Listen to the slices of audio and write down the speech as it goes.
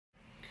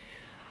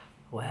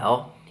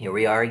Well, here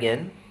we are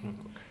again.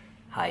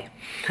 Hi.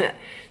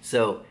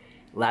 So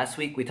last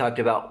week we talked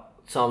about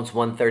Psalms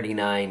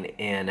 139,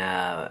 and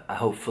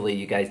hopefully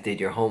you guys did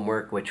your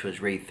homework, which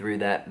was read through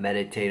that,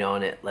 meditate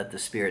on it, let the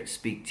Spirit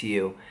speak to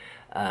you.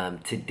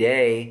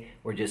 Today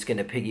we're just going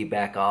to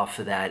piggyback off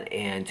of that,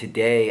 and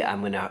today I'm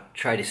going to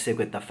try to stick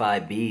with the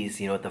 5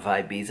 B's. You know what the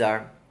 5 B's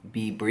are?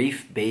 Be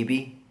brief,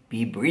 baby.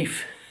 Be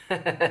brief.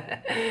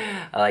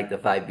 I like the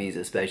 5 B's,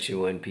 especially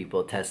when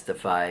people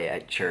testify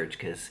at church,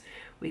 because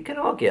we can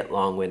all get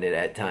long-winded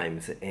at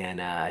times,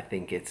 and I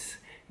think it's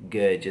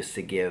good just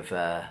to give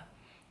the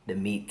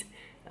meat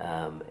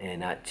and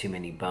not too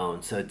many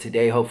bones. So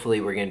today, hopefully,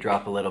 we're going to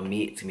drop a little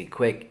meat. It's going to be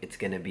quick. It's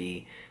going to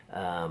be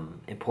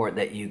important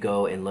that you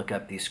go and look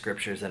up these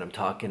scriptures that I'm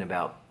talking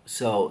about.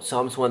 So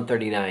Psalms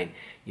 139,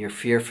 you're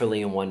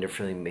fearfully and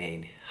wonderfully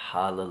made.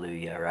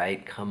 Hallelujah,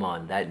 right? Come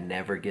on, that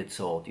never gets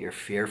old. You're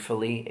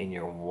fearfully and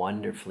you're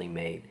wonderfully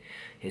made.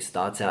 His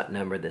thoughts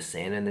outnumber the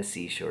sand and the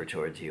seashore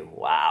towards you.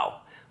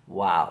 Wow.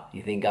 Wow.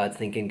 You think God's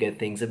thinking good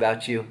things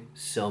about you?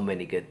 So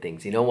many good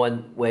things. You know,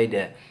 one way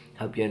to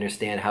help you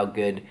understand how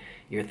good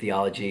your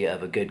theology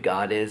of a good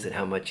God is and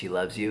how much he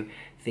loves you,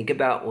 think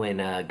about when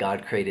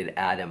God created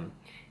Adam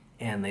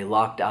and they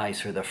locked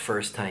eyes for the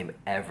first time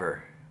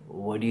ever.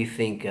 What do you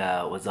think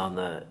was on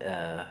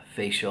the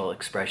facial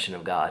expression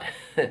of God?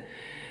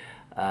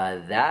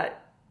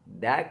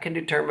 That can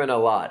determine a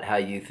lot how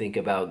you think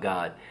about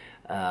God.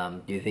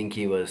 Do you think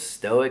he was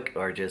stoic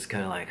or just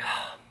kind of like,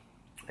 oh,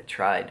 I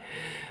tried?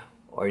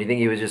 Or do you think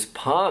he was just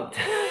pumped,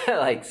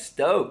 like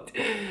stoked,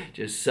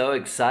 just so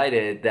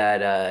excited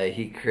that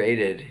he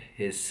created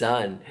his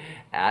son,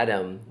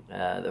 Adam,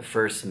 the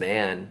first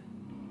man?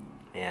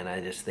 And I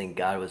just think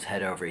God was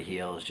head over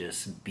heels,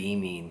 just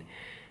beaming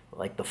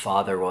like the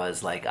father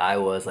was, like I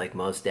was, like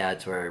most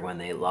dads were when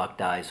they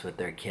locked eyes with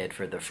their kid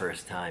for the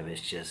first time.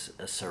 It's just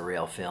a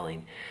surreal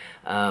feeling.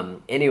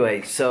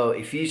 Anyway, so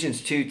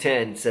Ephesians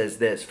 2:10 says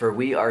this: for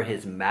we are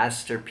his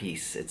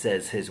masterpiece. It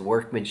says his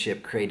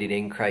workmanship created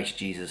in Christ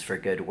Jesus for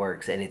good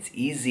works. And it's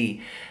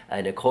easy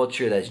in a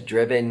culture that's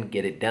driven,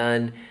 get it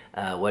done.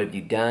 What have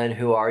you done?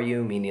 Who are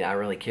you? Meaning I don't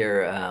really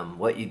care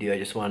what you do. I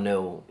just want to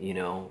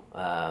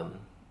know,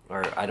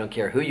 or I don't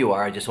care who you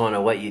are, I just want to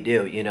know what you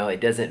do. You know, it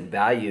doesn't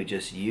value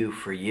just you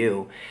for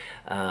you.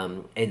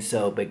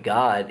 But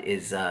God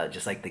is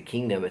just like the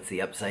kingdom. It's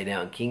the upside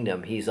down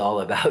kingdom. He's all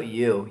about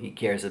you. He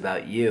cares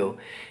about you.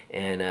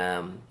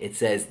 And it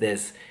says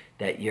this,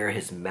 that you're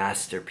his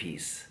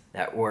masterpiece.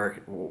 That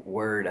word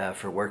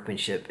for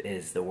workmanship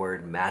is the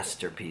word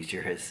masterpiece.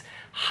 You're his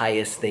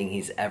highest thing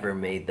he's ever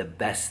made, the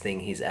best thing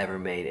he's ever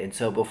made. And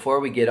so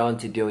before we get on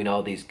to doing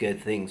all these good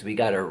things, we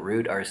got to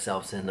root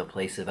ourselves in the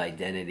place of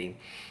identity,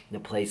 the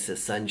place of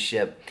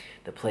sonship,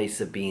 the place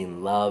of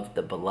being loved,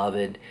 the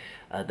beloved,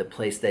 the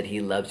place that he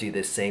loves you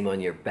the same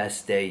on your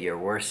best day, your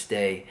worst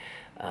day,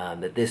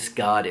 that this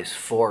God is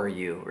for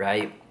you,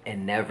 right?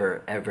 And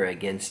never, ever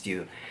against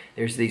you.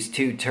 There's these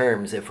two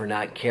terms, if we're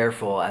not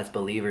careful as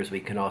believers, we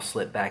can all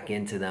slip back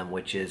into them,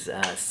 which is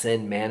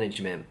sin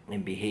management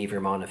and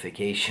behavior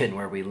modification,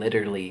 where we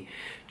literally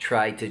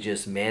try to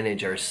just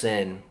manage our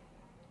sin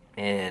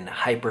and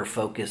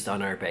hyper-focused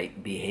on our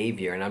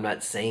behavior. And I'm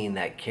not saying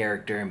that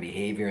character and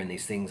behavior and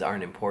these things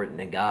aren't important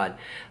to God.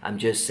 I'm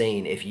just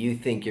saying, if you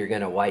think you're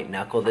going to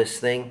white-knuckle this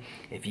thing,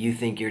 if you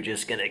think you're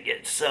just going to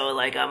get so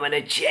like, I'm going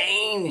to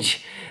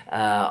change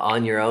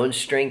on your own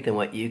strength and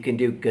what you can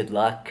do, good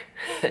luck.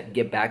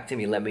 Get back to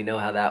me. Let me know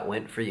how that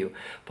went for you.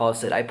 Paul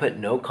said, I put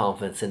no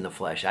confidence in the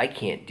flesh. I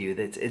can't do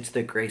this. It's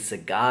the grace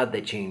of God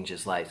that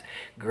changes lives.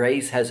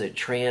 Grace has a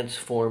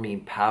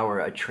transforming power,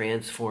 a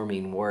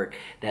transforming work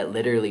that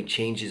literally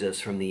changes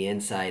us from the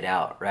inside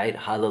out, right?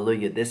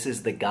 Hallelujah. This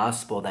is the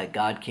gospel, that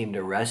God came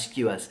to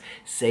rescue us,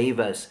 save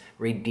us,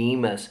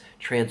 redeem us,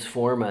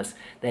 transform us,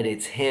 that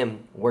it's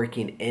him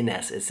working in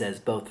us. It says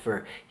both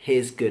for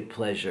his good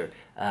pleasure.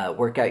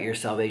 Work out your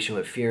salvation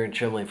with fear and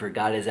trembling, for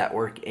God is at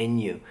work in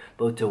you,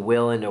 both to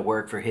will and to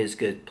work for his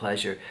good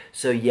pleasure.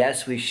 So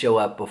yes, we show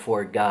up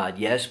before God.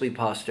 Yes, we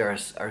posture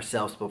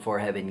ourselves before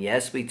heaven.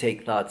 Yes, we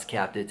take thoughts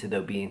captive to the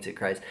obedience of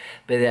Christ.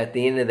 But at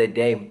the end of the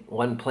day,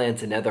 one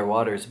plants and other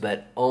waters,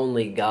 but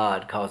only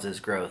God causes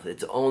growth.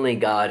 It's only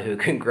God who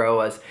can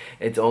grow us.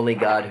 It's only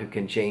God who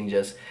can change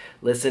us.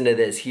 Listen to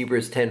this,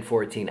 Hebrews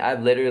 10:14.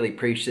 I've literally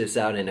preached this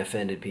out and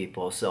offended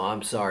people, so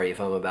I'm sorry if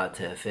I'm about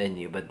to offend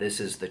you, but this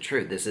is the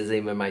truth. This isn't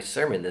even my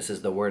sermon. This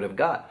is the word of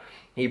God.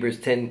 Hebrews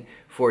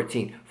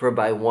 10:14. For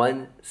by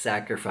one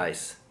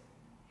sacrifice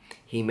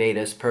he made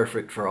us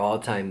perfect for all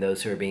time,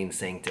 those who are being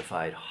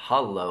sanctified.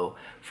 Hello.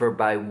 For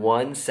by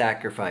one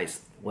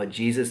sacrifice, what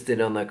Jesus did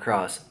on the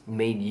cross,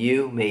 made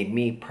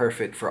me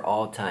perfect for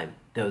all time,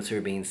 those who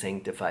are being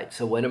sanctified.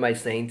 So what am I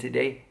saying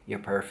today? You're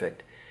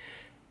perfect.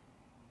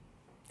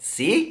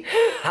 See,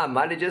 I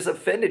might have just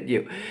offended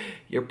you.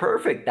 You're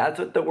perfect. That's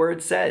what the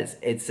word says.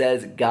 It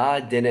says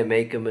God didn't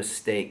make a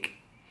mistake.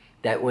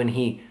 That when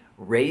he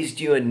raised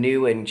you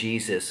anew in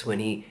Jesus, when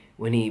he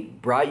when he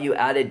brought you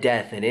out of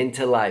death and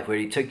into life, where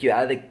he took you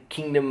out of the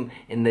kingdom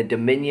and the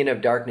dominion of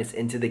darkness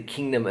into the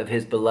kingdom of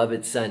his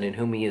beloved Son, in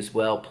whom he is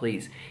well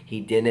pleased. He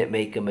didn't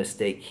make a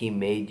mistake. He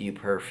made you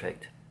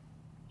perfect.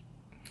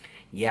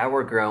 Yeah,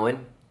 we're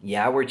growing.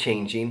 Yeah, we're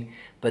changing.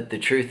 But the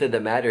truth of the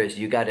matter is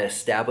you got to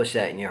establish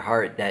that in your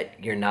heart,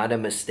 that you're not a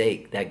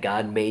mistake, that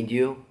God made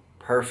you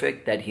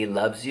perfect, that he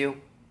loves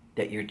you,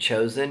 that you're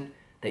chosen,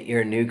 that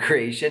you're a new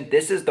creation.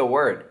 This is the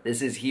word.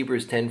 This is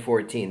Hebrews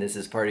 10:14. This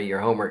is part of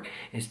your homework,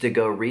 is to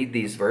go read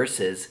these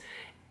verses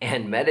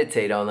and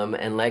meditate on them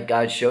and let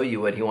God show you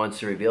what he wants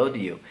to reveal to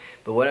you.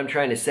 But what I'm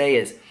trying to say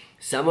is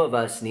some of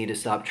us need to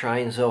stop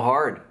trying so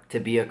hard to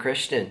be a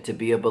Christian, to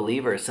be a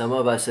believer. Some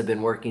of us have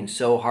been working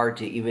so hard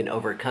to even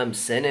overcome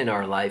sin in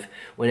our life,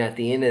 when at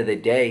the end of the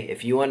day,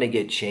 if you want to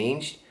get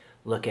changed,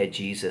 look at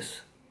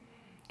Jesus.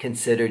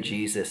 Consider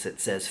Jesus.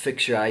 It says,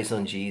 fix your eyes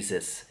on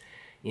Jesus.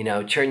 You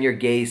know, turn your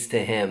gaze to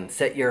him.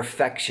 Set your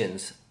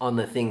affections on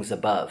the things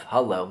above.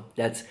 Hello.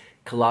 That's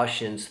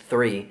Colossians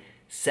 3.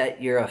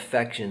 Set your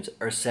affections,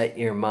 or set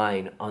your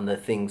mind on the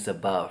things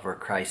above, where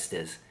Christ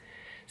is.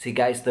 See,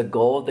 guys, the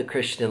goal of the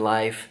Christian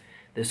life,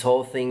 this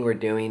whole thing we're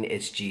doing,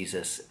 it's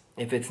Jesus.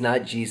 If it's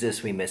not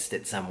Jesus, we missed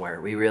it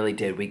somewhere. We really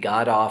did. We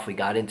got off. We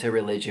got into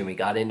religion. We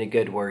got into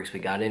good works.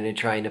 We got into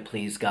trying to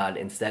please God,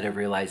 instead of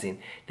realizing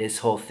this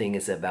whole thing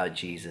is about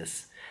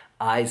Jesus.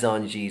 Eyes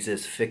on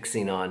Jesus,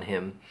 fixing on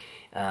him.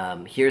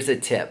 Here's a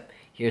tip.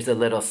 Here's a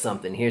little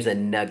something. Here's a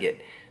nugget.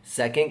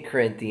 2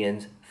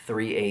 Corinthians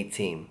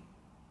 3:18.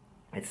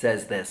 It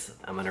says this.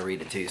 I'm going to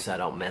read it to you so I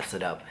don't mess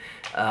it up.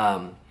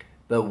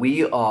 But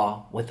we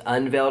all, with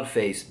unveiled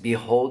face,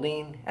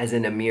 beholding as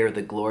in a mirror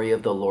the glory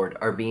of the Lord,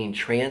 are being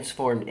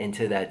transformed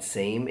into that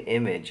same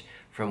image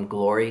from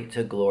glory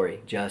to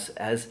glory, just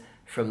as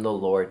from the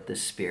Lord the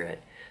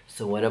Spirit.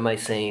 So what am I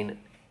saying?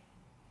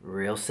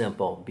 Real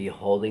simple.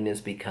 Beholding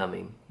is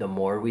becoming. The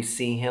more we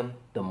see him,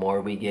 the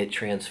more we get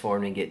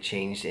transformed and get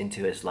changed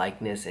into his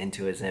likeness,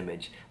 into his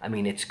image. I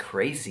mean, it's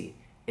crazy.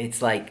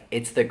 It's like,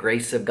 it's the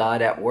grace of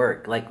God at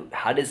work. Like,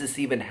 how does this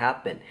even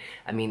happen?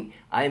 I mean,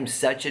 I am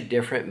such a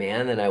different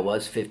man than I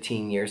was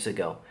 15 years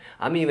ago.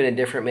 I'm even a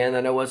different man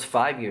than I was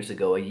 5 years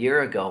ago, a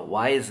year ago.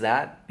 Why is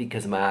that?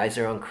 Because my eyes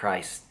are on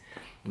Christ.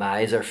 My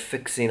eyes are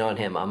fixing on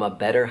him. I'm a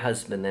better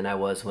husband than I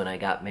was when I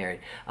got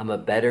married. I'm a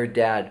better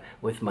dad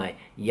with my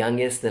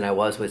youngest than I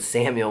was with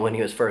Samuel when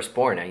he was first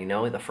born. Now, you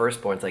know, the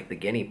firstborn's like the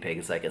guinea pig.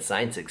 It's like a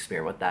science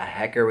experiment. What the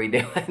heck are we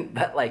doing?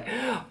 But like,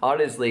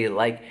 honestly,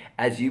 like,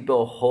 as you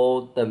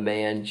behold the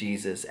man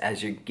Jesus,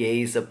 as you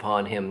gaze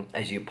upon him,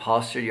 as you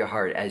posture your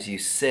heart, as you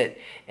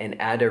sit in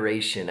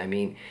adoration, I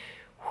mean,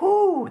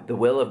 the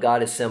will of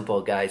God is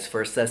simple, guys.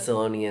 1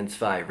 Thessalonians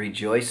 5.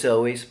 Rejoice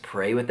always,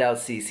 pray without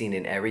ceasing,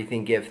 in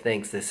everything give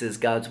thanks. This is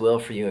God's will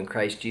for you in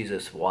Christ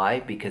Jesus. Why?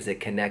 Because it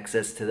connects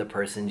us to the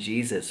person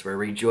Jesus. We're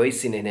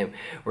rejoicing in him.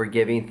 We're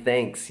giving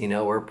thanks. You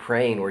know, we're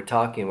praying, we're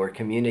talking, we're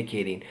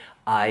communicating.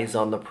 Eyes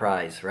on the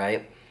prize,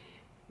 right?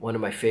 One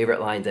of my favorite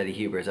lines out of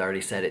Hebrews, I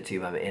already said it to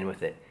you, I'm in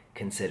with it.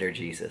 Consider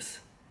Jesus.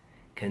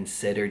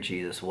 Consider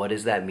Jesus. What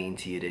does that mean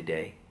to you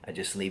today? I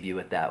just leave you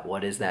with that.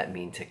 What does that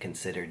mean to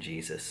consider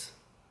Jesus?